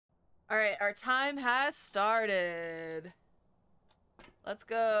All right, our time has started. Let's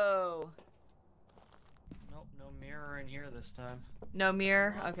go. Nope, no mirror in here this time. No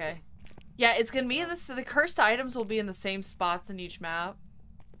mirror? Okay. Yeah, it's gonna be in this. The cursed items will be in the same spots in each map.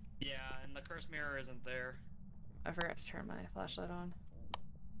 Yeah, and the cursed mirror isn't there. I forgot to turn my flashlight on.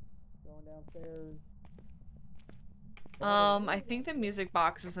 Going downstairs. I think the music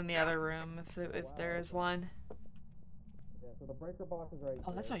box is in the other room, if there is one. Yeah, so the breaker box is right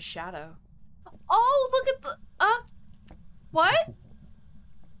Oh, that's there. my shadow. Oh, look at the, what?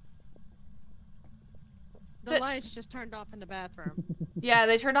 The lights just turned off in the bathroom. Yeah,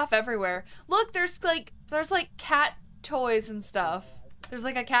 they turned off everywhere. Look, there's like cat toys and stuff. There's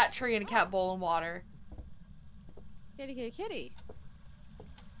like a cat tree and a cat bowl and water. Kitty, kitty, kitty.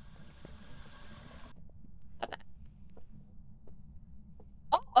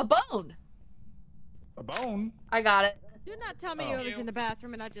 Oh, a bone. A bone? I got it. Do not tell me it was in the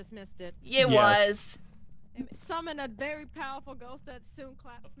bathroom and I just missed it. It was. Summon a very powerful ghost that soon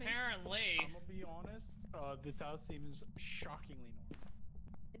claps me. Apparently. I'm gonna be honest, this house seems shockingly normal.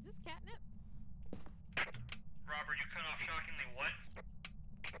 Is this catnip? Robert, you cut off shockingly what?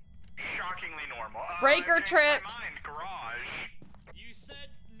 Shockingly normal. Breaker tripped. My mind, garage. You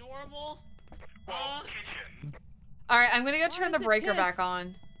said normal? Well, kitchen. Alright, I'm gonna go turn the is it breaker back pissed?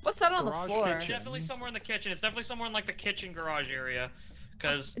 on. What's that on the Garage floor? kitchen. Definitely somewhere in the kitchen. It's definitely somewhere in like the kitchen garage area.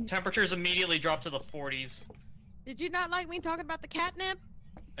 Because temperatures immediately drop to the 40s. Did you not like me talking about the catnip?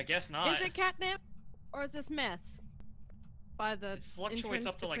 I guess not. Is it catnip? Or is this meth? By the It fluctuates entrance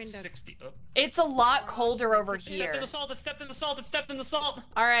up to like between the- 60. Oh. It's a lot colder over It stepped in here. the salt, it stepped in the salt, it stepped in the salt!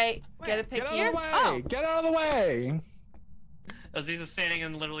 Alright, get a Where? pick Get out here. of the way! Oh. Get out of the way! Aziz is standing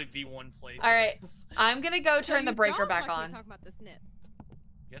in literally the one place. Alright, I'm gonna go So turn the you breaker don't back like me on. talking about this nip.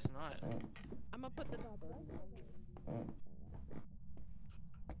 Guess not. I'm gonna put the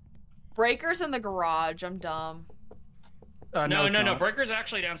Breaker's in the garage. I'm dumb. No, it's no, no. not. Breaker's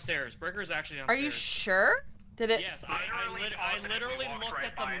actually downstairs. Breaker's actually Are downstairs. you sure? Did it? Yes, I literally walked looked right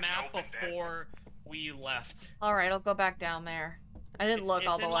at by the it map and opened it. before we left. Alright, I'll go back down there. I didn't look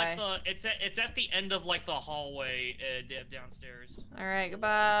all the in, way. Like, it's at the end of like the hallway downstairs. Alright,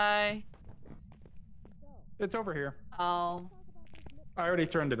 goodbye. It's over here. Oh. I already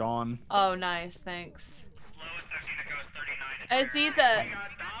turned it on. Oh, nice. Thanks. Lowest I've seen it go is 39. Aziza. We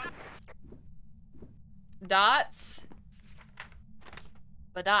got dots. Dots.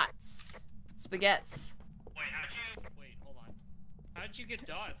 Badots. Spaghettis. Wait, hold on. How did you get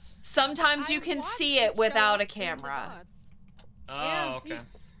dots? Sometimes you I can watched see it it without show a up in the camera. dots. Oh, Yeah, okay.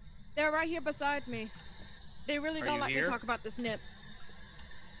 They're right here beside me. They really Are don't you like here? me talk about this nip.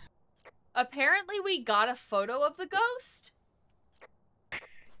 Apparently we got a photo of the ghost.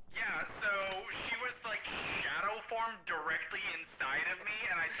 Yeah, so she was like shadow formed directly inside of me,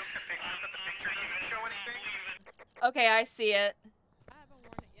 and I took the picture, but the picture doesn't show anything. Okay, I see it. I haven't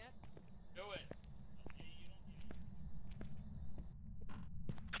worn it yet. Do it.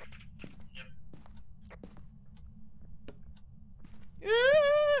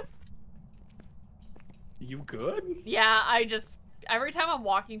 You good? Yeah, I just... Every time I'm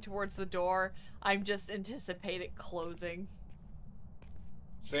walking towards the door, I'm just anticipating it closing.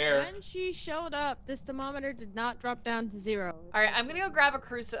 Fair. When she showed up, this thermometer did not drop down to 0. Alright, I'm gonna go grab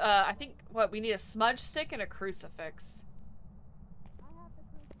a I think, what, we need a smudge stick and a crucifix.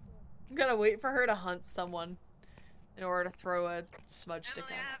 I'm gonna wait for her to hunt someone in order to throw a smudge stick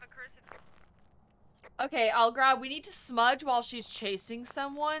Emily, on. I have a crucifix. Okay, we need to smudge while she's chasing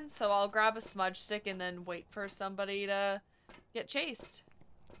someone, so I'll grab a smudge stick and then wait for somebody to get chased.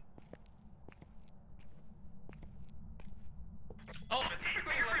 Oh, Where?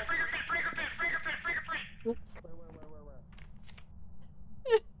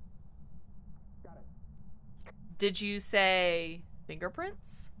 Got it. Did you say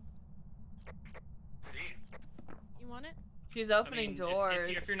fingerprints? You want it? She's I opening mean, doors.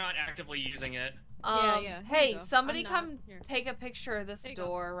 if you're not actively using it. Yeah, yeah, here you Hey, go. somebody I'm not. come Here. take a picture of this There you go.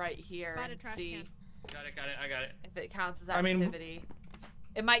 door right here By the and trash see can. Got it, I got it. if it counts as I mean- activity.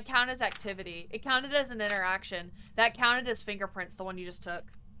 It might count as activity. It counted as an interaction. That counted as fingerprints, the one you just took.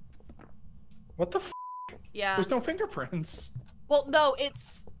 What the f? Yeah. There's no fingerprints. Well, no,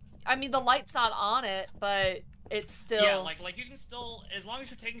 it's... I mean, the light's not on it, but it's still... Yeah, like you can still, as long as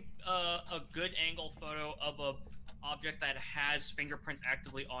you're taking a good angle photo of a object that has fingerprints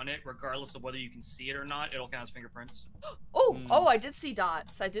actively on it, regardless of whether you can see it or not, it'll count as fingerprints. Oh, Hmm. oh, I did see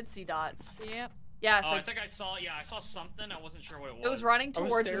dots. I did see dots. Yep. Yeah, Oh, so I think I saw something. I wasn't sure what it was. it was running I was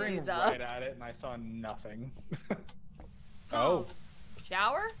towards staring Aziza. right at it and I saw nothing. Oh.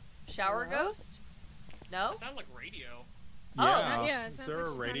 Shower? Shower Hello? ghost? No? It sounded like radio. Yeah, Yeah. it Is sounds there like a she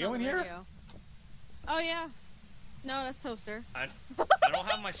turned radio on in the here? radio. Oh yeah. No, that's Toaster. I don't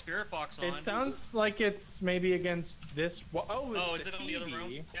have my spirit box on. It sounds like it's maybe against this. Oh, it's Oh, the is it TV. in the other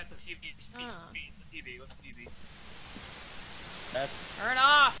room? Yeah, it's the TV. It's the Ah. TV. What's the TV? That's Turn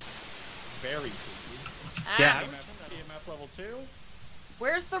off. very creepy. Ah. Yeah. EMF level 2.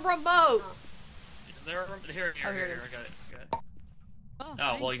 Where's the remote? Is there a room? Here, Oh, here it I is. got it. Oh,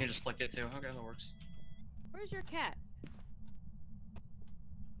 Oh, well, you can just click it too. Okay, that works. Where's your cat?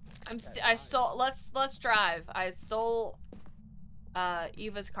 I stole. Let's drive. I stole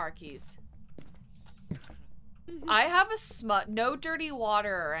Eva's car keys. I have a no dirty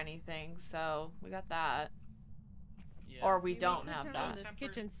water or anything, so we got that. Yeah. Or we Maybe don't should have turn on that. this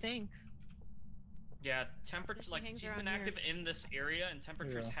kitchen sink. Yeah, temperature, She like, hangs she's around been here. active in this area, and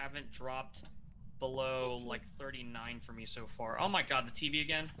temperatures Yeah. haven't dropped below, like, 39 for me so far. Oh my god, the TV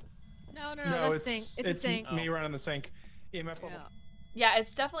again? No, No, that's sink. It's a sink. me running the sink. EMF level Yeah. Yeah,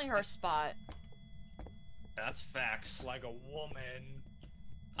 it's definitely her spot. That's facts. like a woman.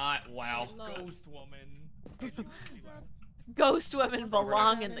 Wow. Look. Ghost woman. Ghost women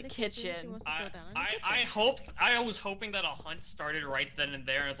belong Down in the She kitchen. wants to go down in the I was hoping that a hunt started right then and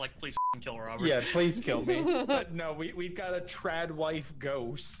there, and I was like, please f***ing kill Robert. Yeah, please kill me. But no, we've got a trad wife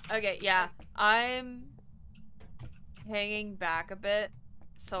ghost. Okay, yeah. I'm hanging back a bit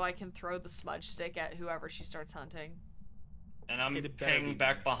so I can throw the smudge stick at whoever she starts hunting. And I'm It better hanging be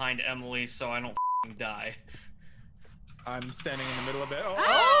back behind Emily so I don't f***ing die. I'm standing in the middle of it.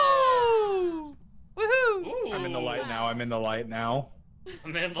 Oh! Woohoo! Ooh. I'm in the light now. I'm in the light now.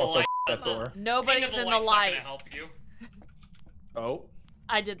 I'm in the Also, light. that door. Nobody's in the light's not light. gonna help you. Oh,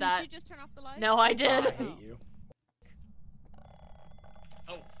 I did that. Did she just turn off the light? No, I I did. hate you.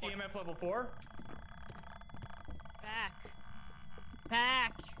 Oh, fuck. EMF level 4. Back.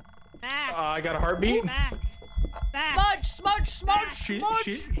 Back. Back. I got a heartbeat. Back. Back. Smudge! Smudge! She, Smudge!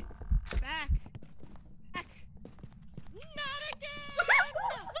 she, Back. Back. Not again!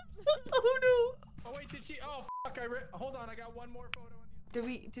 Oh no! Oh wait, did she? Oh fuck! Hold on, I got one more photo.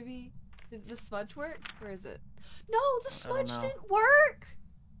 Did the smudge work? Where is it? No, the smudge know. didn't work!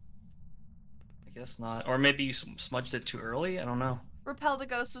 I guess not. Or maybe you smudged it too early? I don't know. Repel the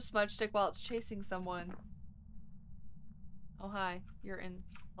ghost with smudge stick while it's chasing someone. Oh hi, you're in.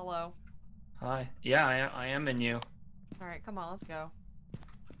 Hello. Hi. Yeah, I am in you. Alright, come on, let's go.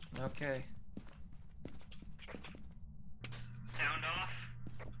 Okay. Sound off.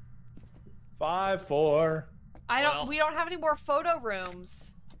 5, 4. We don't have any more photo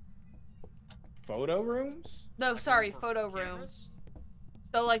rooms. Photo rooms? No, sorry, For photo room. cameras?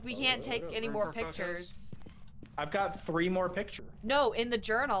 So like we can't take Room any for more photos? pictures. I've got 3 more pictures. No, in the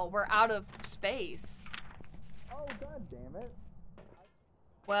journal, we're out of space. Oh god damn it!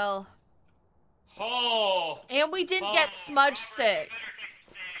 Well, Oh! and we didn't get smudge stick.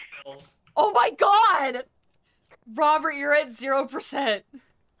 Pills. Oh my god! Robert, you're at 0%.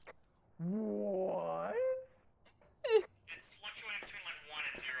 What? It's fluctuating between like 1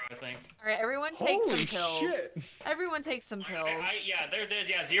 and 0. I think. Alright, everyone take Holy some pills. shit! Everyone take some pills. Yeah,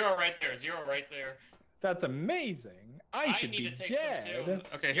 there's 0 right there. 0 right there. That's amazing. I should need be to take some too. dead.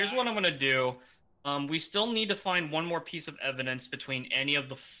 Okay, here's what I'm gonna do. We still need to find one more piece of evidence between any of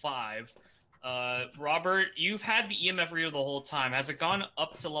the 5. Robert, you've had the EMF reader the whole time. Has it gone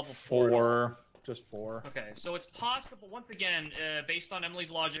up to level 4? 4. Just 4. Okay, so it's possible, once again, based on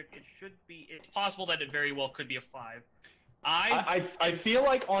Emily's logic, it's possible that it very well could be a 5. I feel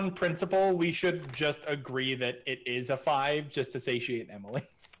like on principle we should just agree that it is a 5 just to satiate Emily.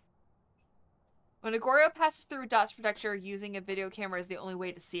 When a Goryo passes through Dot's protector, using a video camera is the only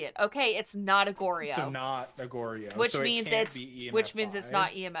way to see it. Okay, it's not a Goryo. So not a Goryo. Which so means it can't it's be EMF which means it's not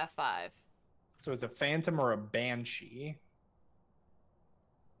 5. EMF 5. So it's a phantom or a banshee.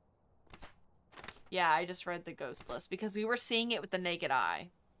 Yeah, I just read the ghost list because we were seeing it with the naked eye.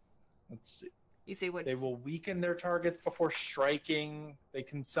 Let's see. You see which They will weaken their targets before striking. They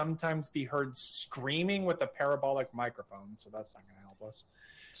can sometimes be heard screaming with a parabolic microphone, so that's not going to help us.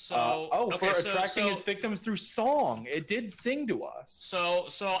 So, for attracting its victims through song. It did sing to us. So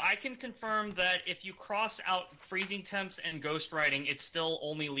I can confirm that if you cross out freezing temps and ghost writing, it still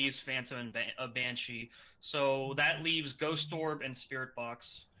only leaves Phantom and Banshee. So that leaves Ghost Orb and Spirit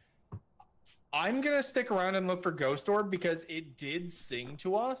Box. I'm going to stick around and look for Ghost Orb because it did sing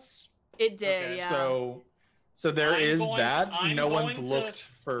to us. It did, Okay, yeah. So there I'm is going- that. I'm No one's going to- looked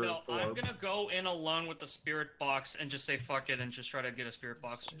for No, I'm Orb. gonna go in alone with the Spirit Box and just say fuck it and just try to get a Spirit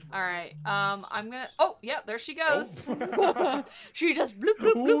Box. All right. I'm gonna. Oh, yeah, there she goes. Oh. She just bloop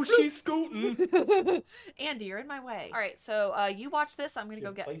bloop bloop. Ooh, she's scooting. bloop. Andy, you're in my way. All right, so you watch this. I'm gonna She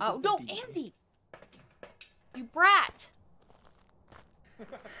go get. places Oh the no, DJ. Andy! You brat!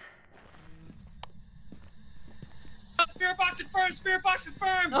 Spirit box confirmed! Spirit box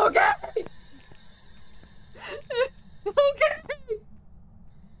confirmed! Okay! Okay!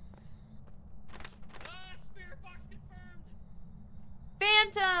 Spirit box confirmed!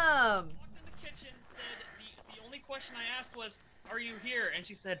 Phantom! Walked in the kitchen, said the only question I asked was, "Are you here?" And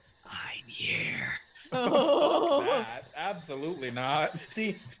she said, "I'm here." Fuck that. Absolutely not.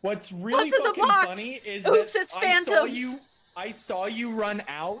 See, what's really What's in the fucking box? funny is Oops, that it's I phantoms. saw you run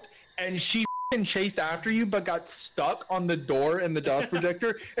out, and she fucking chased after you, but got stuck on the door in the dust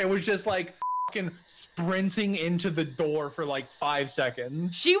projector, and was just like fucking sprinting into the door for like 5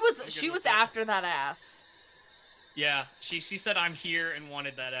 seconds. She was after that ass. Yeah, she said, "I'm here," and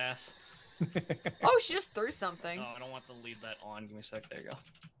wanted that ass. Oh, she just threw something. Oh, I don't want to leave that on. Give me a sec. There you go.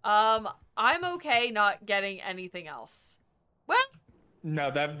 I'm okay not getting anything else. Well, No,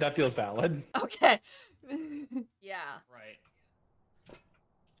 that feels valid. okay. Yeah. Right.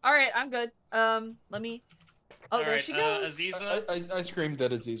 All right, I'm good. Let me. Oh, there Alright, she goes. Aziza. I screamed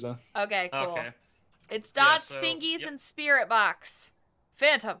at Aziza. Okay, cool. Okay. It's Yeah, Dots, so- Fingies, yep. and Spirit Box.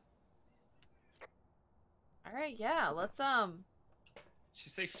 Phantom. All right, yeah. Let's She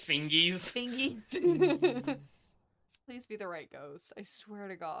say fingies. Fingy. Please be the right ghost. I swear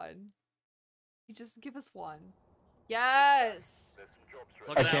to God. You just give us one. Yes.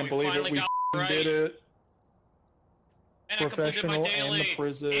 Look I at that, can't we believe it. finally We got f***ing right. did it. And I completed my Professional and the daily.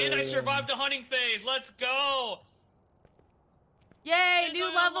 prison. And I survived the hunting phase. Let's go. Yay, And new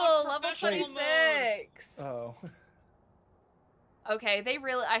I level, unlocked level professional 26. Oh. Okay, they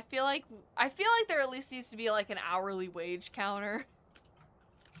really. I feel like there at least needs to be like an hourly wage counter.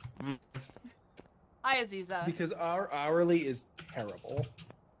 Hi, Aziza. Because our hourly is terrible.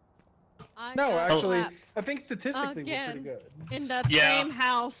 I No, got actually, slapped I think statistically we're pretty Again. good. in that Yeah. same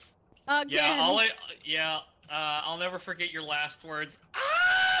house again. I'll never forget your last words.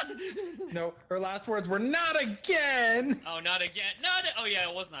 No, her last words were "not again." Oh, not again. Not. Oh yeah,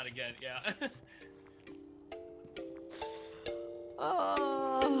 it was not again. Yeah.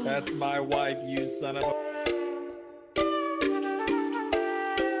 Oh. That's my wife, you son of a.